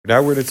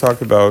Now we're going to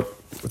talk about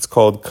what's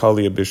called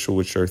challah bishul,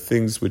 which are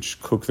things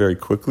which cook very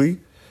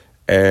quickly,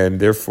 and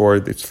therefore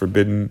it's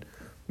forbidden.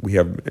 We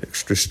have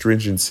extra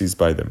stringencies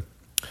by them.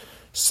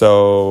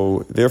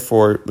 So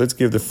therefore, let's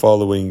give the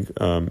following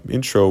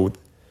intro.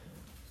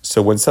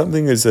 So when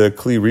something is a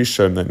kli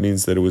rishon, that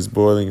means that it was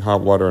boiling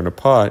hot water in a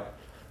pot.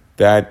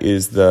 That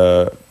is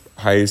the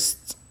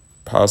highest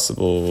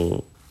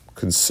possible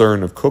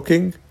concern of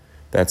cooking.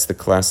 That's the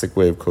classic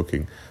way of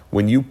cooking.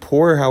 When you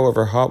pour,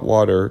 however, hot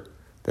water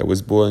that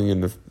was boiling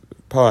in the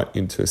pot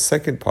into a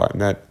second pot,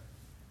 and that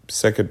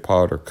second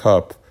pot or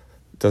cup,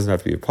 it doesn't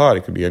have to be a pot,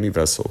 it could be any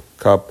vessel,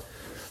 cup,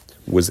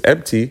 was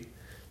empty,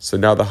 so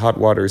now the hot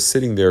water is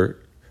sitting there,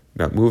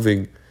 not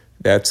moving,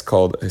 that's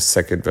called a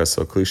second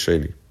vessel, kli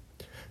sheni.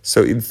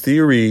 So in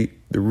theory,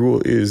 the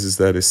rule is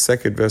that a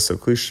second vessel,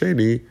 kli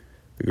sheni,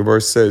 the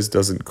Gemara says,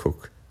 doesn't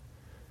cook.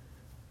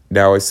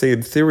 Now I say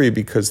in theory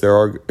because there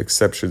are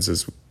exceptions,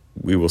 as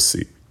we will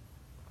see.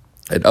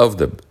 And of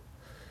them,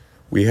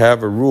 we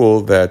have a rule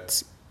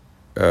that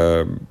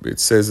it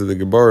says in the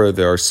Gemara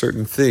there are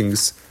certain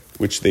things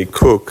which they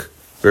cook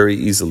very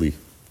easily.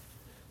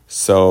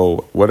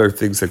 So what are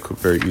things that cook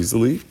very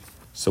easily?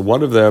 So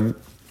one of them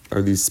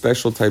are these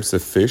special types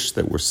of fish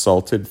that were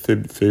salted,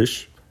 thin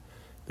fish.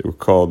 They were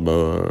called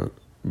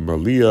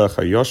malia,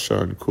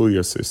 chayasha, and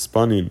kulyas,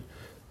 ispanin.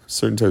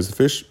 Certain types of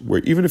fish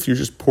where even if you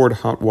just poured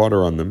hot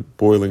water on them,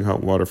 boiling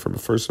hot water from a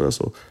first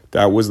vessel,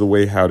 that was the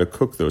way how to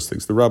cook those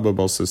things. The Rambam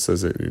also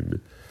says it in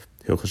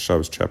Hilchos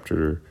Shabbos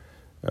chapter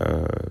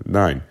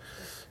 9.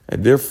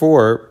 And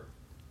therefore,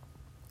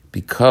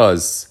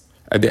 because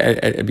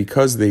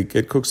they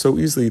get cooked so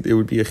easily, there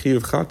would be a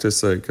chiyuv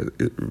chatas, like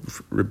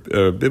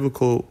a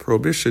biblical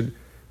prohibition,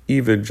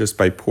 even just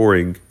by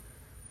pouring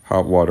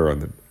hot water on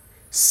them.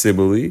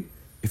 Similarly,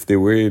 if they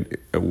were in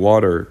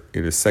water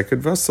in a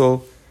second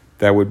vessel,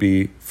 that would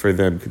be, for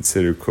them,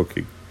 considered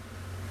cooking.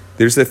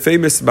 There's a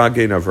famous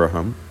Magen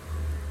Avraham,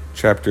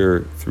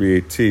 chapter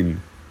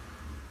 318,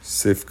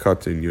 Sif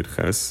Katin Yud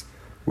Ches,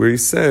 where he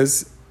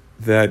says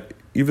that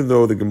even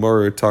though the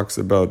Gemara talks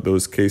about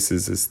those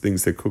cases as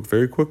things that cook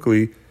very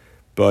quickly,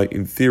 but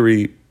in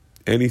theory,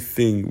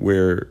 anything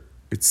where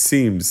it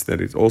seems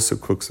that it also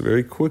cooks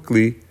very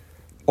quickly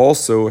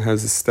also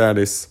has a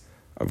status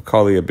of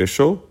challah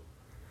bishul,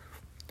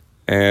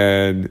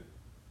 and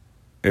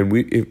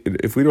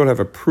if we don't have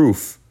a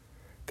proof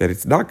that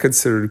it's not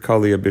considered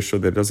challah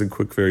bishul, that doesn't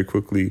cook very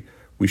quickly,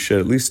 we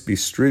should at least be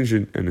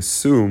stringent and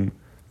assume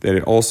that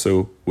it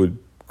also would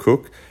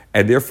cook,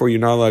 and therefore you're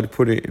not allowed to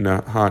put it in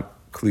a hot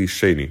kli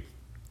sheni,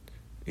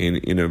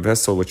 in a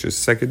vessel which is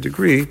second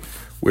degree,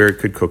 where it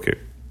could cook it.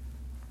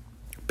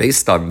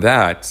 Based on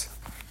that,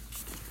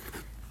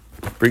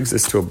 brings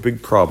us to a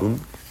big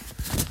problem.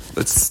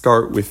 Let's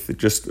start with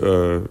just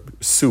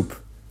soup,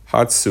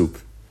 hot soup.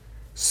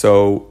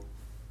 So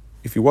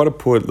if you want to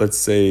put, let's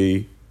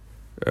say,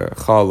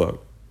 challah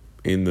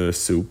in the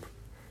soup,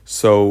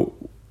 so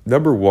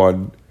number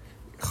one,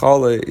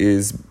 challah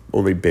is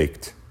only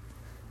baked,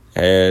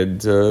 and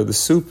the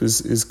soup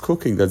is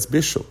cooking, that's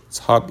bishul, it's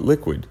hot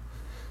liquid.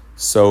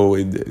 So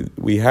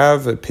we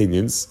have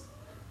opinions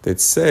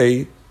that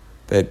say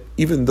that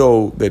even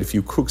though that if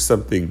you cook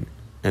something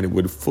and it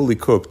would fully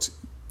cooked,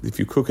 if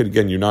you cook it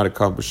again, you're not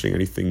accomplishing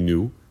anything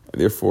new,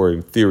 and therefore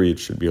in theory it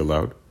should be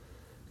allowed,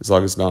 as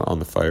long as it's not on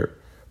the fire.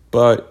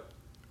 But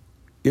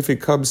if it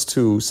comes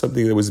to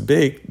something that was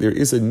baked, there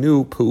is a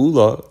new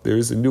pa'ula, there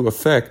is a new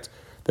effect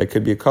that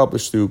can be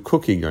accomplished through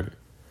cooking on it.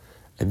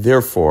 And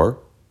therefore,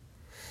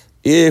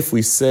 if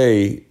we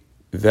say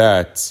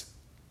that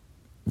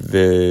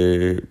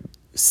the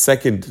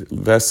second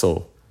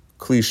vessel,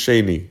 kli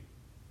sheni,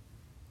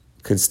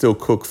 can still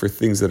cook for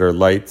things that are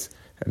light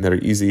and that are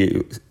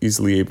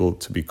easily able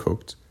to be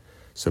cooked,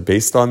 so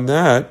based on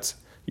that,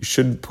 you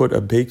shouldn't put a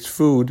baked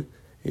food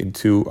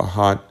into a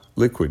hot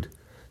liquid.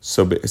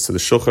 So the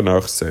Shulchan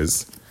Aruch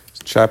says,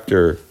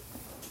 chapter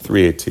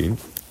 318,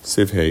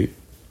 Siv Hey,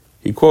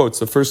 he quotes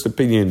the first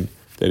opinion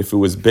that if it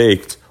was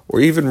baked or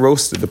even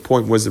roasted, the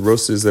point was the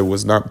roasted is that it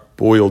was not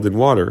boiled in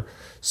water.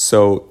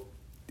 So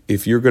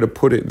if you're going to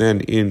put it then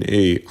in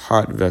a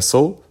hot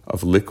vessel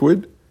of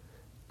liquid,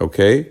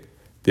 okay,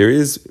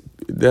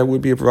 that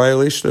would be a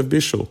violation of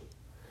bishul.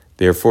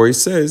 Therefore, he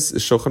says, the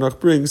Shulchan Aruch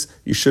brings,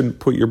 you shouldn't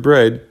put your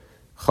bread,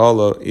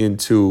 challah,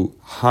 into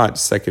hot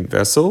second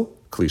vessel,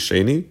 kli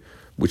sheni,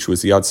 which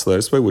was Yad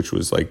Seleres, which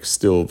was like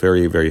still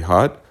very, very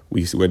hot.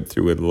 We went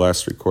through in the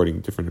last recording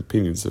different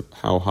opinions of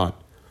how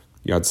hot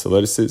Yad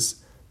Seleres is.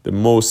 The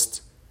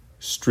most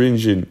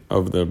stringent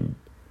of them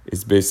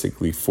is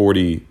basically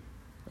 40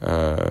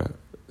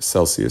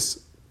 Celsius,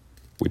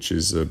 which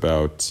is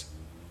about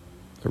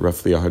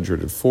roughly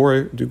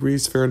 104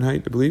 degrees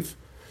Fahrenheit, I believe.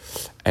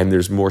 And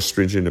there's more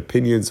stringent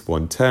opinions,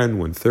 110,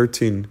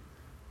 113,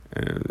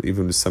 and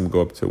even some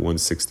go up to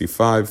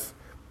 165.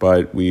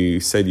 But we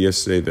said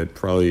yesterday that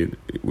probably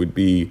it would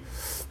be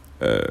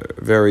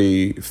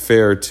very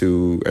fair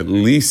to at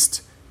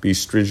least be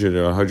stringent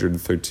at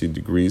 113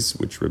 degrees,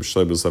 which Reb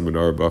Shlomo Zalman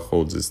Auerbach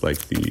holds is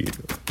like the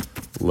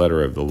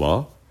letter of the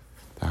law.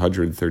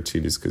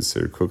 113 is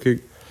considered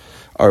cooking.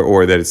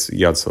 or that it's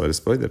yad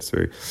soletis boy. That's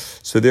very.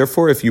 So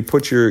therefore, if you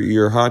put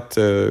your hot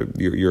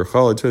your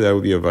challah to it, that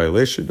would be a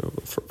violation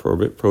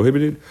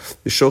prohibited.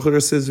 The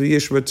Shulchan says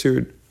v'yesh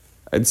matir,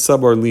 and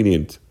some are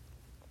lenient.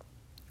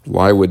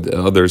 Why would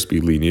others be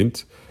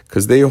lenient?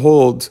 Because they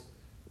hold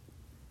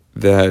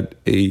that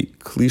a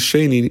kli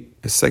sheni,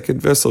 a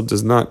second vessel,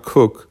 does not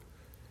cook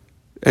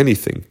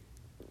anything.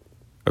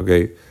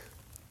 Okay,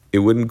 it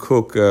wouldn't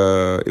cook.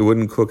 It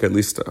wouldn't cook at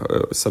least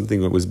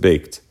something that was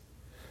baked.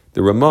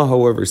 The Ramah,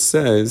 however,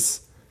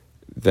 says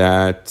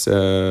that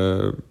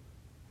the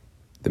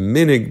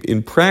minig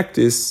in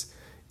practice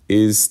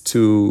is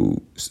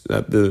to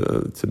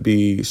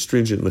be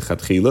stringent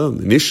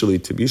lechatchila. Initially,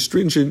 to be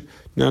stringent,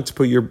 not to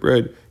put your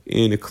bread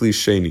in a kli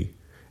sheni,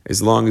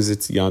 as long as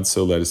it's yad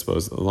soletis,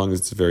 as long as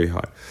it's very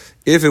hot.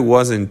 If it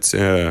wasn't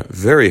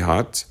very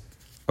hot,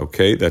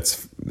 okay,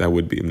 that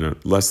would be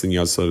less than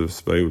yad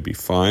soletis, but it would be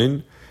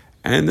fine.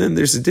 And then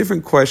there's a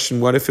different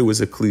question: what if it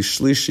was a kli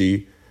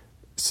shlishi?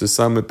 So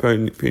some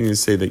opinions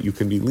say that you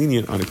can be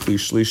lenient on a kli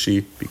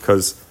shlishi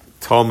because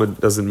Talmud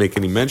doesn't make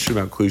any mention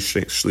about kli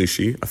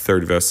shlishi, a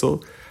third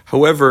vessel.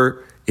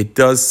 However, it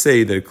does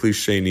say that a kli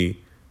sheni,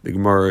 the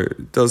Gemara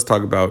does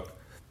talk about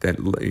that,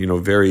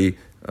 very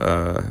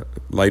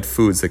light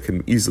foods that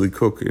can easily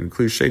cook in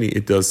kli sheni.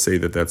 It does say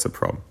that that's a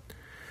problem.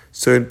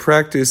 So in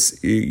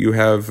practice, you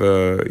have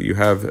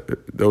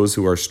those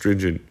who are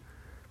stringent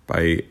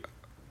by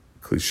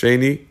kli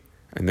sheni,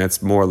 and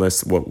that's more or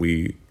less what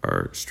we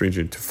are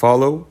stringent to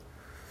follow.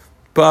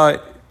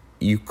 But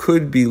you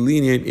could be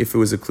lenient if it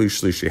was a kli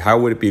shlishi. How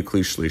would it be a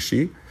kli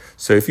shlishi?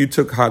 So if you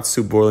took hot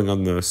soup boiling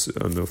on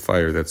the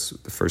fire, that's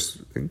the first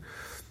thing.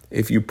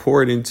 If you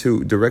pour it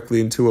directly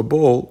into a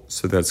bowl,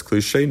 so that's kli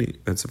sheni.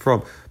 That's a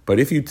problem. But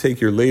if you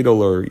take your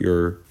ladle or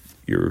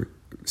your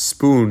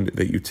spoon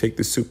that you take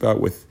the soup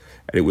out with,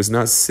 and it was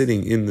not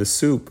sitting in the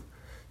soup,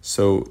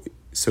 so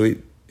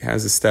it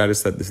has a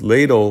status that this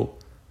ladle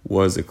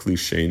was a kli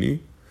sheni.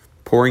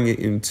 Pouring it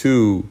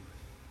into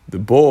the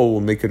bowl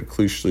will make it a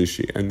kli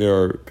shlishi, and there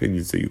are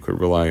opinions that you could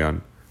rely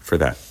on for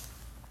that.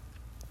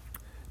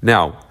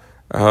 Now,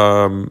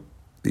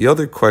 the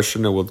other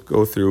question that we'll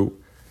go through,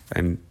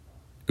 and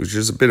which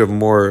is a bit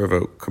more of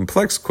a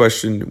complex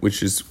question,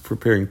 which is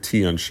preparing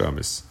tea on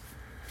Shabbos.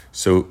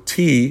 So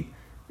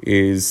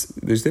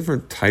there's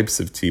different types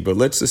of tea, but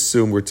let's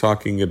assume we're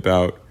talking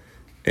about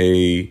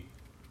a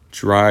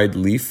dried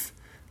leaf,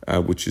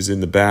 which is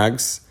in the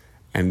bags,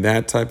 and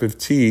that type of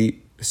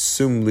tea,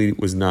 assumedly,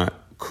 was not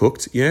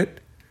cooked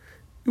yet.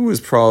 It was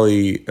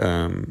probably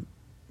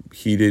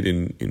heated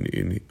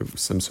in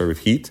some sort of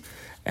heat.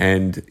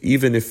 And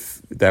even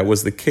if that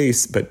was the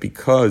case, but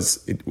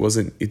because it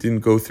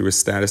didn't go through a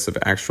status of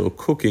actual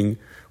cooking,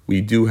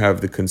 we do have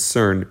the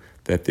concern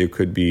that there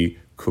could be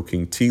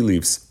cooking tea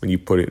leaves when you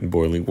put it in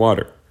boiling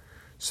water.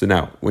 So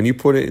now, when you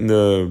put it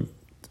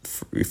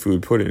if we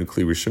would put it in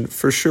kli rishon,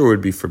 for sure it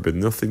would be forbidden,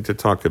 nothing to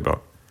talk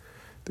about.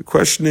 The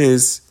question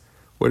is,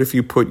 what if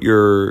you put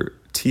your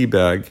tea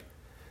bag,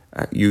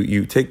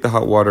 you take the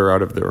hot water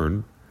out of the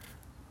urn,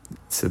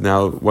 so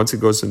now once it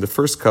goes in the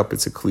first cup,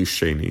 it's a kli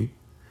sheni.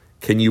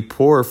 Can you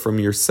pour from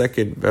your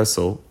second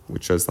vessel,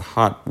 which has the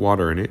hot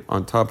water in it,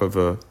 on top of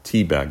a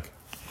tea bag?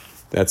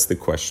 That's the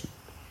question.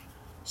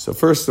 So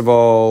first of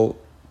all,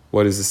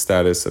 what is the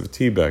status of a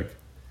tea bag?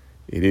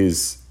 It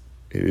is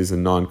a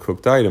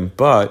non-cooked item,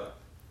 but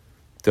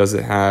does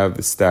it have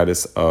the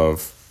status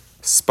of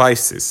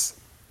spices?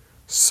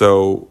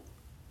 So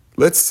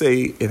let's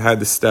say it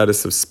had the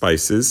status of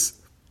spices.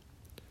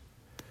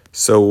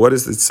 So what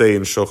does it say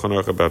in Shulchan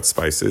Aruch about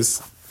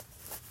spices?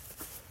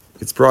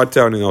 It's brought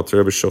down in Alter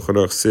Rebbe Shulchan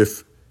Aruch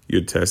Sif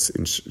Yud Tes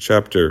in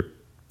chapter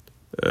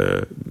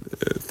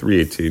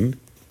 318.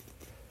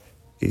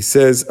 He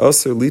says,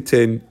 "Aser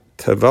liten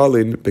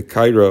tavalin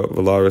bekaira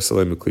v'la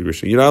rasalem kli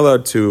rishon." You're not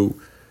allowed to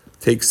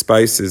take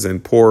spices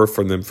and pour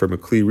from them from a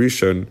kli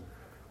rishon,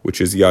 which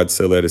is yad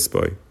soletis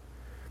boy.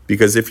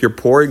 Because if you're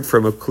pouring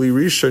from a kli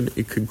rishon,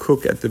 it can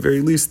cook at the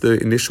very least the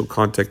initial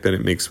contact that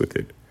it makes with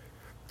it,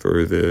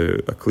 for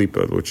the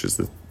aklipa, which is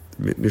the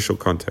initial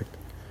contact.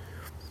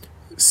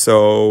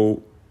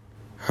 So,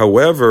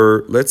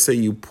 however, let's say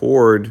you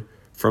poured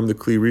from the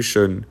kli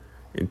rishon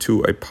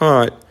into a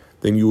pot,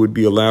 then you would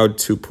be allowed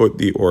to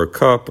put or a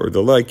cup or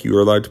the like, you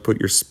are allowed to put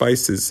your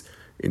spices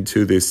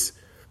into this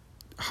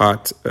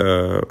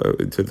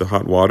into the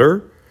hot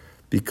water,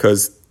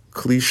 because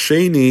kli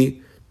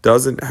sheni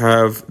doesn't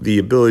have the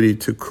ability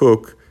to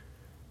cook,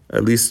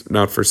 at least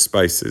not for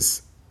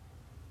spices.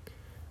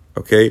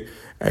 Okay?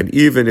 And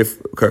even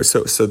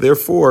so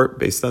therefore,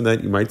 based on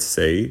that, you might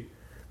say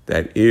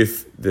that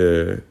if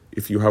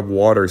you have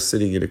water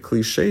sitting in a kli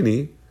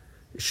sheni,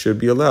 it should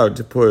be allowed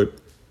to put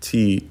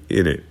tea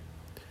in it.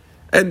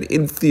 And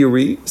in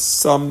theory,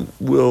 some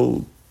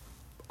will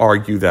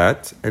argue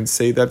that and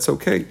say that's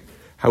okay.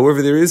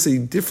 However, there is a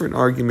different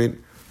argument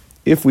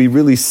if we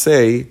really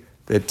say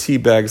that tea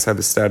bags have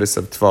the status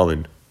of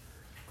tvalin.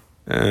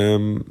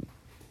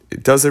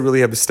 It doesn't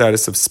really have the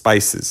status of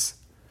spices.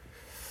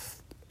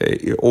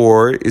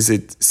 Or is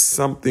it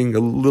something a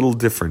little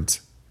different?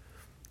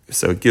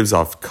 So it gives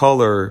off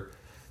color,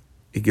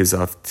 it gives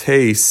off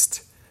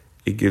taste,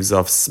 it gives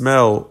off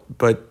smell,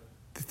 but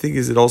the thing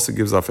is, it also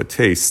gives off a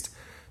taste.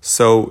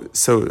 So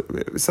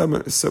the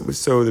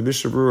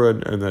Mishnah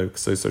Berurah and the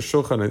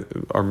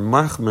Shulchan are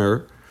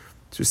machmer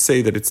to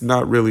say that it's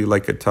not really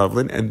like a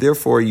tavlin, and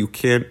therefore you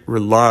can't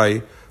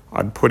rely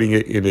on putting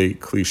it in a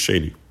kli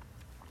sheni.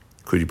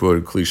 Could you put it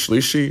in kli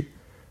shlishi?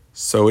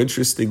 So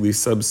interestingly,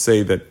 some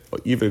say that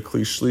even a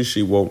kli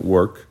shlishi won't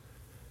work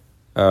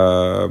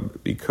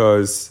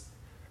because,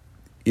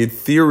 in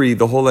theory,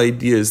 the whole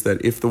idea is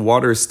that if the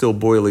water is still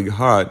boiling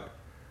hot,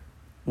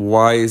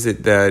 why is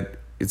it that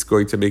it's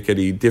going to make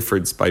any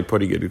difference by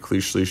putting it in kli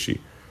shlishi?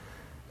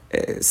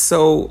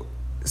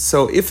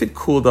 So if it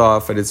cooled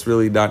off and it's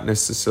really not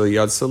necessarily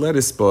yad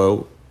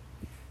soletisbo,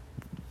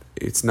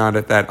 it's not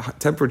at that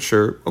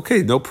temperature,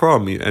 okay, no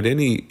problem. At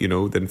any,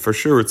 then for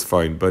sure it's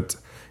fine. But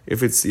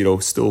if it's,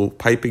 still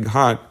piping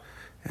hot,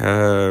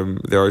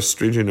 there are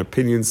stringent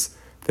opinions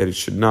that it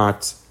should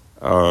not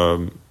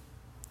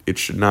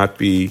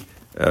be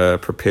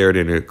prepared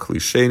in a kli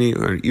sheni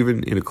or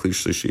even in a kli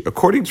shlishi.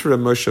 According to Rav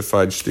Moshe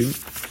Feinstein,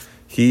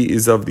 he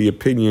is of the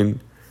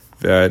opinion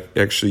that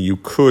actually you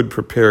could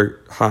prepare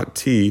hot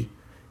tea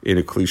in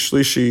a kli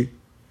shlishi.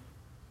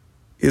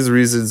 His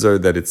reasons are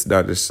that it's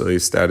not necessarily a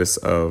status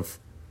of,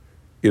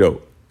 the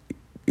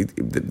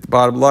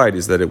bottom line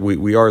is that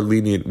we are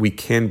lenient, we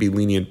can be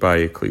lenient by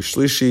a kli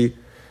shlishi,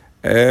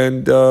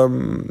 and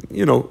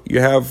you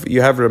have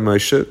Rav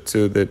Moshe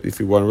to that if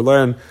you want to rely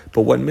on.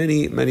 But what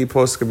many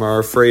poskim are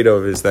afraid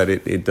of is that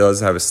it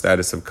does have a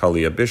status of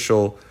challah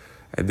bishul,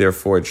 and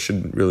therefore it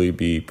shouldn't really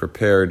be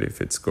prepared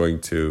if it's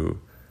going to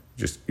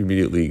just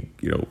immediately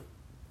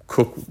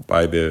cook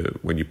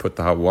when you put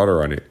the hot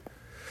water on it.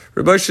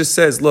 Rav Moshe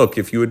says, look,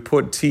 if you would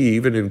put tea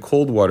even in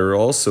cold water,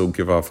 also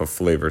give off a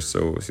flavor.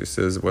 So he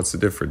says, what's the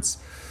difference?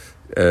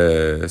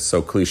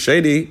 So kli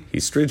sheni,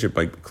 he's stringent.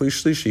 By kli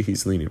shlishi,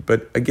 he's lenient.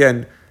 But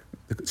again,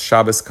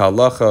 Shabbos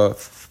Kalacha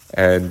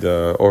and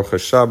Orcha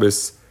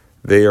Shabbos,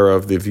 they are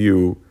of the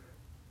view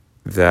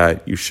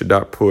that you should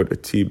not put a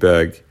tea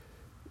bag,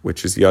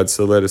 which is yad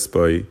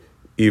soletisbo,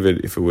 even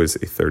if it was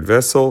a third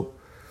vessel.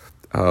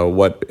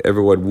 What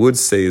everyone would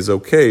say is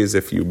okay is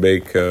if you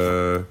make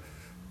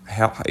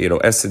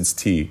essence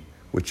tea,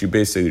 which you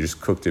basically just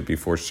cooked it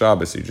before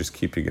Shabbos, you're just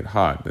keeping it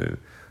hot.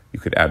 You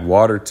could add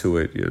water to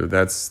it.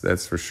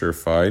 That's for sure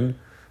fine.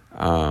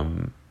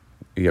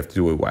 You have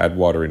to add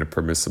water in a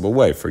permissible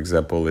way. For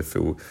example, if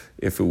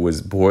it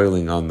was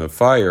boiling on the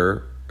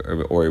fire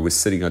or it was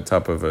sitting on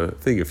top of a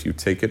thing, if you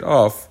take it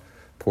off,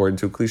 pour it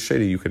into a kli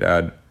sheni, you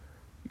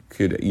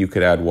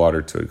could add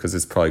water to it because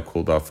it's probably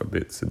cooled off a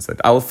bit since then.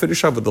 I will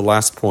finish up with the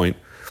last point,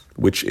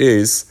 which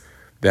is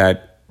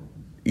that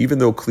even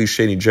though kli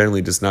sheni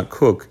generally does not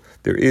cook,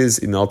 there is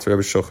in Alter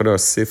Rebbe Shulchan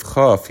Aruch Sif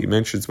Chaf, he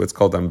mentions what's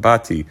called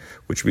ambati,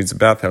 which means a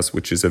bathhouse,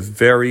 which is a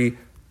very,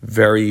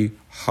 very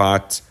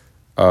hot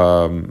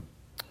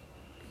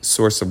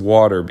source of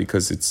water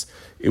because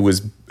it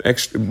was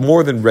extra,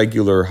 more than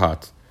regular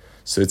hot.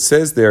 So it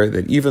says there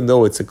that even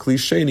though it's a kli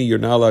sheni, you're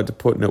not allowed to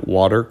put in it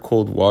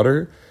cold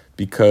water,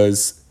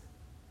 because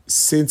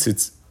since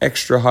it's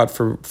extra hot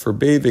for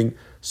bathing,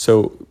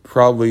 so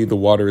probably the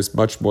water is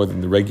much more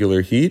than the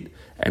regular heat,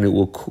 and it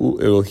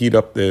will heat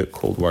up the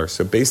cold water.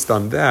 So based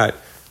on that,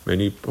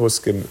 many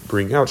poskim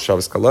bring out,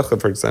 Shabbos Kalacha,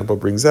 for example,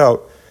 brings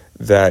out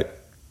that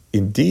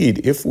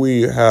indeed, if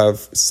we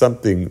have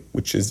something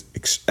which is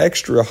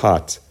extra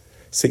hot,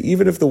 say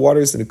even if the water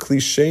is in a kli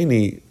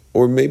sheni,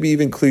 or maybe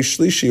even kli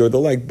shlishi or the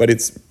like, but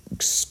it's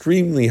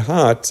extremely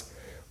hot,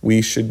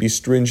 we should be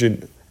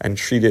stringent and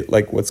treat it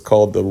like what's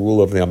called the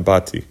rule of the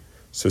ambati.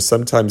 So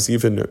sometimes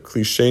even a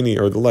kli sheni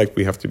or the like,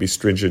 we have to be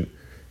stringent,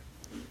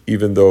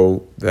 even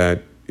though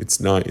that it's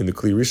not in the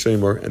kli rishon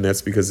anymore, and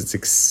that's because it's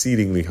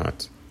exceedingly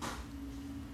hot.